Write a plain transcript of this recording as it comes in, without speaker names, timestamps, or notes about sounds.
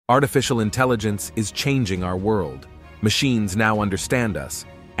Artificial intelligence is changing our world. Machines now understand us,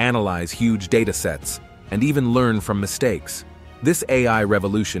 analyze huge data sets, and even learn from mistakes. This AI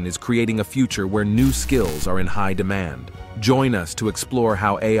revolution is creating a future where new skills are in high demand. Join us to explore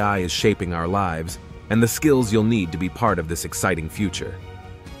how AI is shaping our lives and the skills you'll need to be part of this exciting future.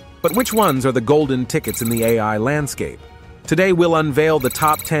 But which ones are the golden tickets in the AI landscape? Today we'll unveil the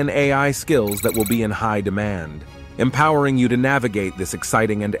top 10 AI skills that will be in high demand, empowering you to navigate this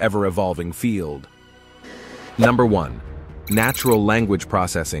exciting and ever-evolving field. Number 1. Natural Language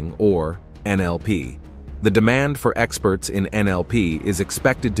Processing, or NLP. The demand for experts in NLP is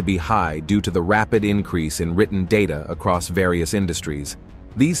expected to be high due to the rapid increase in written data across various industries.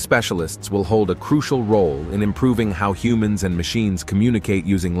 These specialists will hold a crucial role in improving how humans and machines communicate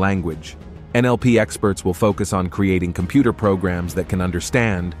using language. NLP experts will focus on creating computer programs that can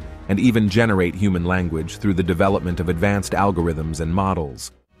understand and even generate human language through the development of advanced algorithms and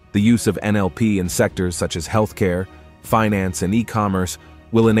models. The use of NLP in sectors such as healthcare, finance, and e-commerce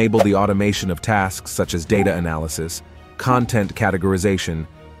will enable the automation of tasks such as data analysis, content categorization,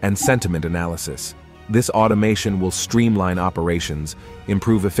 and sentiment analysis. This automation will streamline operations,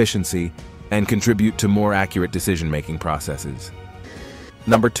 improve efficiency, and contribute to more accurate decision-making processes.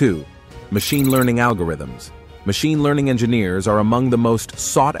 Number 2. Machine learning algorithms. Machine learning engineers are among the most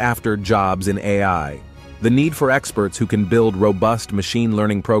sought-after jobs in AI. The need for experts who can build robust machine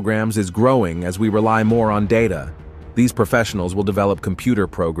learning programs is growing as we rely more on data. These professionals will develop computer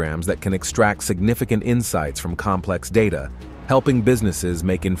programs that can extract significant insights from complex data, helping businesses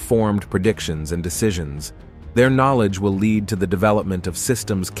make informed predictions and decisions. Their knowledge will lead to the development of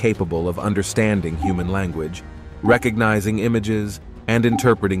systems capable of understanding human language, recognizing images, and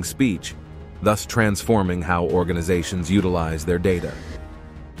interpreting speech, thus transforming how organizations utilize their data.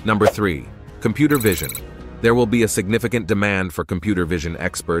 Number 3. Computer vision. There will be a significant demand for computer vision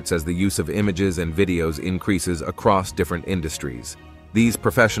experts as the use of images and videos increases across different industries. These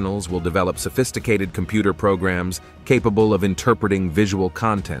professionals will develop sophisticated computer programs capable of interpreting visual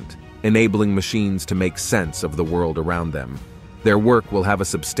content, enabling machines to make sense of the world around them. Their work will have a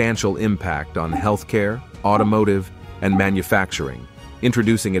substantial impact on healthcare, automotive, and manufacturing,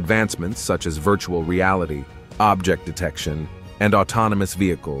 introducing advancements such as virtual reality, object detection, and autonomous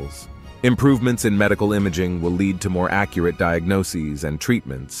vehicles. Improvements in medical imaging will lead to more accurate diagnoses and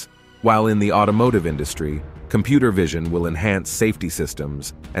treatments, while in the automotive industry, computer vision will enhance safety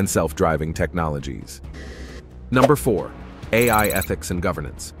systems and self-driving technologies. Number 4. AI ethics and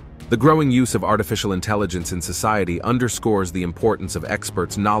governance. The growing use of artificial intelligence in society underscores the importance of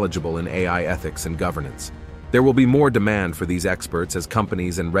experts knowledgeable in AI ethics and governance. There will be more demand for these experts as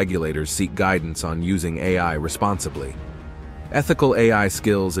companies and regulators seek guidance on using AI responsibly. Ethical AI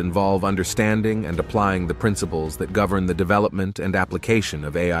skills involve understanding and applying the principles that govern the development and application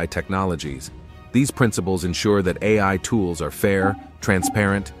of AI technologies. These principles ensure that AI tools are fair,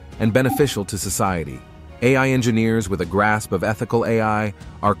 transparent, and beneficial to society. AI engineers with a grasp of ethical AI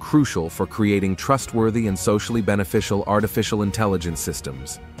are crucial for creating trustworthy and socially beneficial artificial intelligence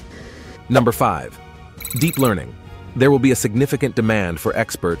systems. Number 5. Deep learning. There will be a significant demand for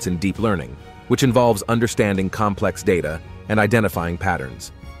experts in deep learning, which involves understanding complex data and identifying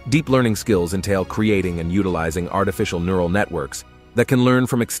patterns. Deep learning skills entail creating and utilizing artificial neural networks that can learn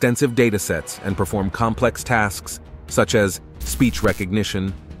from extensive data sets and perform complex tasks such as speech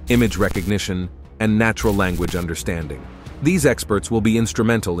recognition, image recognition, and natural language understanding. These experts will be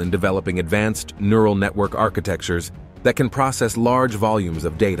instrumental in developing advanced neural network architectures that can process large volumes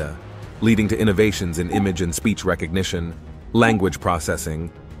of data, leading to innovations in image and speech recognition, language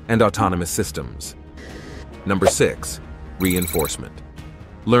processing, and autonomous systems. Number 6. Reinforcement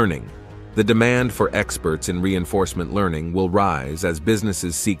learning. The demand for experts in reinforcement learning will rise as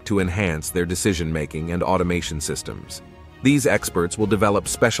businesses seek to enhance their decision-making and automation systems. These experts will develop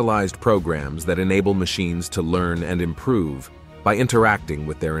specialized programs that enable machines to learn and improve by interacting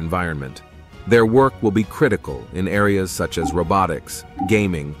with their environment. Their work will be critical in areas such as robotics,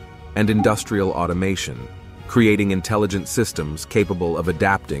 gaming, and industrial automation, creating intelligent systems capable of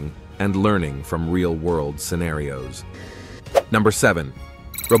adapting and learning from real-world scenarios. Number 7.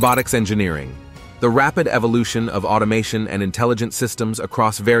 Robotics Engineering. The rapid evolution of automation and intelligent systems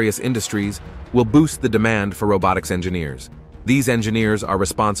across various industries will boost the demand for robotics engineers. These engineers are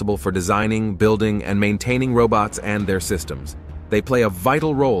responsible for designing, building, and maintaining robots and their systems. They play a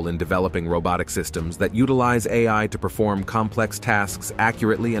vital role in developing robotic systems that utilize AI to perform complex tasks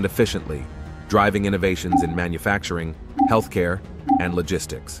accurately and efficiently, driving innovations in manufacturing, healthcare, and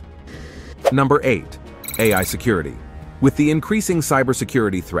logistics. Number 8. AI security. With the increasing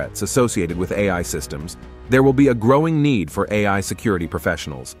cybersecurity threats associated with AI systems, There will be a growing need for AI security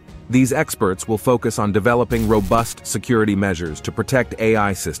professionals. These experts will focus on developing robust security measures to protect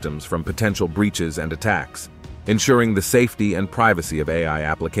AI systems from potential breaches and attacks, ensuring the safety and privacy of AI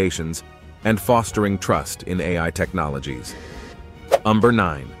applications, and fostering trust in AI technologies. Number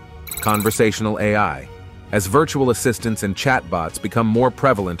 9. Conversational AI. As virtual assistants and chatbots become more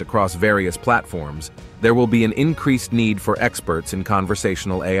prevalent across various platforms, there will be an increased need for experts in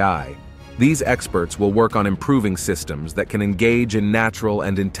conversational AI. These experts will work on improving systems that can engage in natural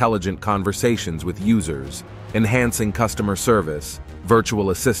and intelligent conversations with users, enhancing customer service, virtual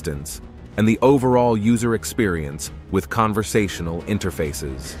assistants, and the overall user experience with conversational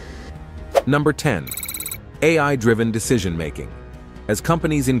interfaces. Number 10. AI-driven decision-making. As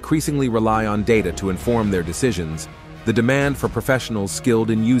companies increasingly rely on data to inform their decisions, the demand for professionals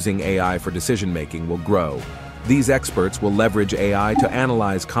skilled in using AI for decision-making will grow. These experts will leverage AI to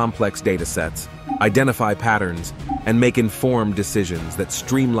analyze complex data sets, identify patterns, and make informed decisions that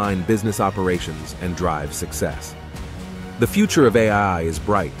streamline business operations and drive success. The future of AI is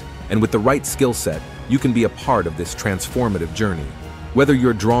bright, and with the right skill set, you can be a part of this transformative journey. Whether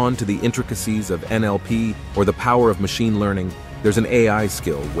you're drawn to the intricacies of NLP or the power of machine learning, there's an AI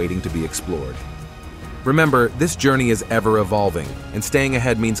skill waiting to be explored. Remember, this journey is ever evolving, and staying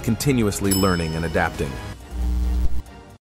ahead means continuously learning and adapting.